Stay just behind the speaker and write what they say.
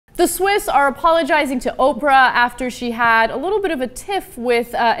The Swiss are apologizing to Oprah after she had a little bit of a tiff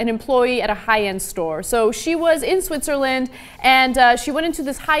with an employee at a high-end store. So she was in Switzerland, and she went into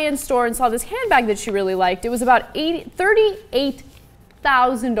this high-end store and saw this handbag that she really liked. It was about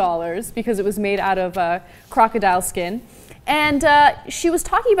 $38,000 because it was made out of crocodile skin. And she was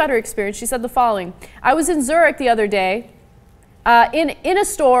talking about her experience. She said the following: "I was in Zurich the other day in a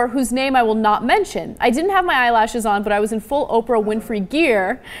store whose name I will not mention. I didn't have my eyelashes on, but I was in full Oprah Winfrey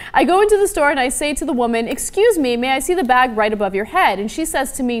gear. I go into the store and I say to the woman, 'Excuse me, may I see the bag right above your head?' And she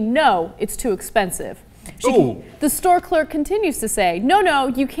says to me, 'No, it's too expensive.'" The store clerk continues to say, no,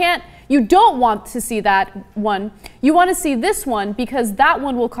 you can't. You don't want to see that one. You want to see this one because that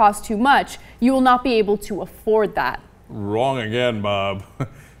one will cost too much. You will not be able to afford that." Wrong again, Bob.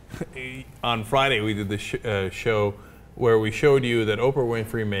 On Friday, we did the show where we showed you that Oprah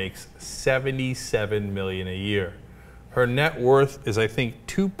Winfrey makes $77 million a year. Her net worth is, I think,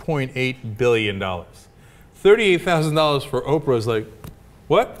 $2.8 billion. $38,000 for Oprah is like,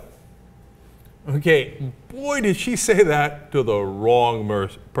 what? Okay, boy, did she say that to the wrong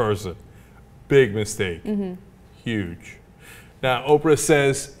person. Big mistake. Huge. Now, Oprah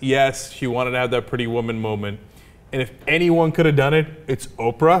says, yes, she wanted to have that pretty woman moment. And if anyone could have done it, it's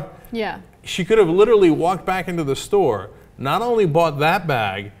Oprah. Yeah. She could have literally walked back into the store, not only bought that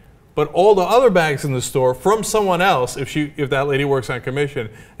bag, but all the other bags in the store from someone else, if that lady works on commission,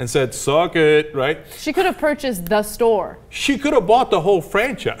 and said, suck it, right? She could have purchased the store. She could have bought the whole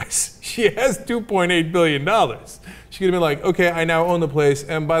franchise. She has $2.8 billion. She could have been like, okay, I now own the place,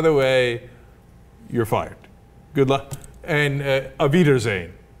 and by the way, you're fired. Good luck. And auf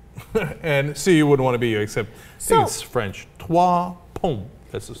Wiedersehen. And see, you wouldn't want to be you, except I think it's French. Trois Pommes.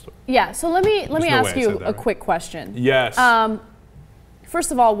 That's the story. Yeah, so let me ask you a quick question. Yes.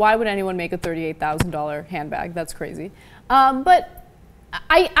 First of all, why would anyone make a $38,000 handbag? That's crazy. But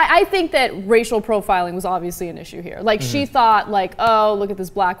I think that racial profiling was obviously an issue here. Like, she thought, like, oh, look at this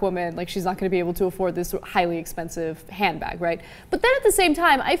black woman. Like, she's not going to be able to afford this highly expensive handbag, right? But then at the same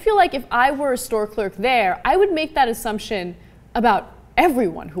time, I feel like if I were a store clerk there, I would make that assumption about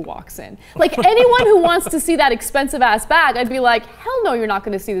everyone who walks in. Like, anyone who wants to see that expensive ass bag, I'd be like, hell no, you're not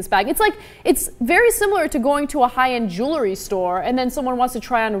going to see this bag. It's like, it's very similar to going to a high-end jewelry store and then someone wants to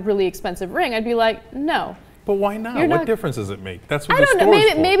try on a really expensive ring. I'd be like, no. But why not? What difference does it make? That's what I don't know.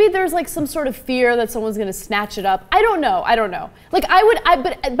 Maybe there's like some sort of fear that someone's going to snatch it up. I don't know. Like,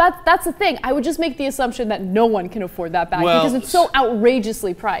 but that's the thing. I would just make the assumption that no one can afford that bag because it's so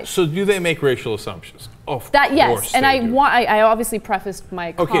outrageously priced. So do they make racial assumptions? Of that, yes, course and they do. I obviously prefaced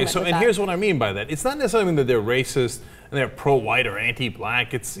my comment Okay, so with and that. here's what I mean by that. It's not necessarily that they're racist and they're pro-white or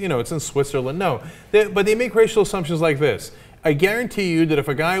anti-black. It's, you know, it's in Switzerland. No, but they make racial assumptions like this. I guarantee you that if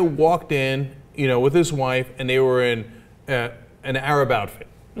a guy walked in, you know, with his wife and they were in an Arab outfit,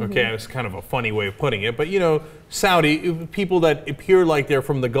 okay, it's kind of a funny way of putting it, but you know, Saudi people that appear like they're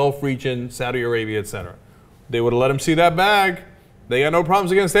from the Gulf region, Saudi Arabia, etc. They would have let him see that bag. They got no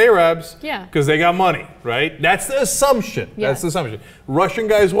problems against Arabs, because they got money, right? That's the assumption. Yes. That's the assumption. Russian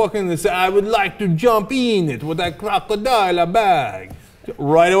guys walk in and say, "I would like to jump in it with that crocodile bag."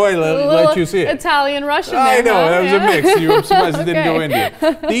 Right away, let you see it. Italian, Russian. I know, that was a mix. You were surprised it didn't go Indian.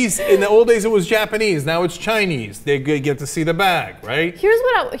 These, in the old days, it was Japanese. Now it's Chinese. They get to see the bag, right?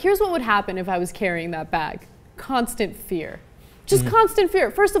 Here's what would happen if I was carrying that bag. Constant fear. Just constant fear.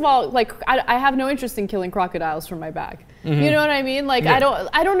 First of all, like, I have no interest in killing crocodiles from my bag. You know what I mean? Like, I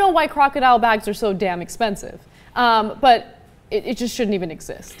don't know why crocodile bags are so damn expensive. But it just shouldn't even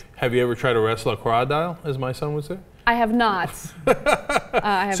exist. Have you ever tried to wrestle a crocodile, as my son would say? I have not.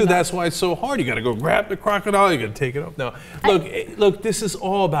 That's why it's so hard. You got to go grab the crocodile. You got to take it off. No, look. This is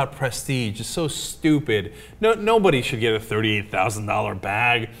all about prestige. It's so stupid. Nobody should get a $38,000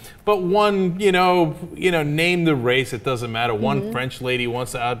 bag. But one, you know, name the race. It doesn't matter. One French lady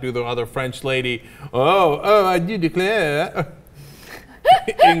wants to outdo the other French lady. Oh, I do declare.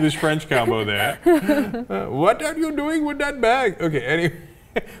 English-French combo there. What are you doing with that bag? Okay. Anyway,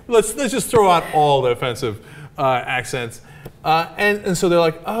 let's just throw out all the offensive accents, and so they're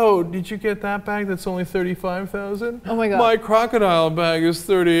like, oh, did you get that bag that's only $35,000? Oh my God! My crocodile bag is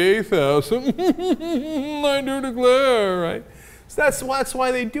 $38,000. I do declare, right? So that's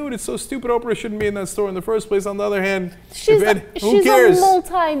why they do it. It's so stupid. Oprah shouldn't be in that store in the first place. On the other hand, who cares?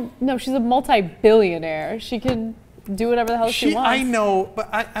 She's a multi-billionaire. She can do whatever the hell she wants. I know, but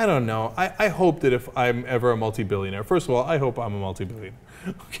I don't know. I hope that if I'm ever a multi-billionaire, first of all, I hope I'm a multi-billionaire.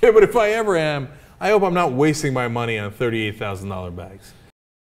 Okay, but if I ever am, I hope I'm not wasting my money on $38,000 bags.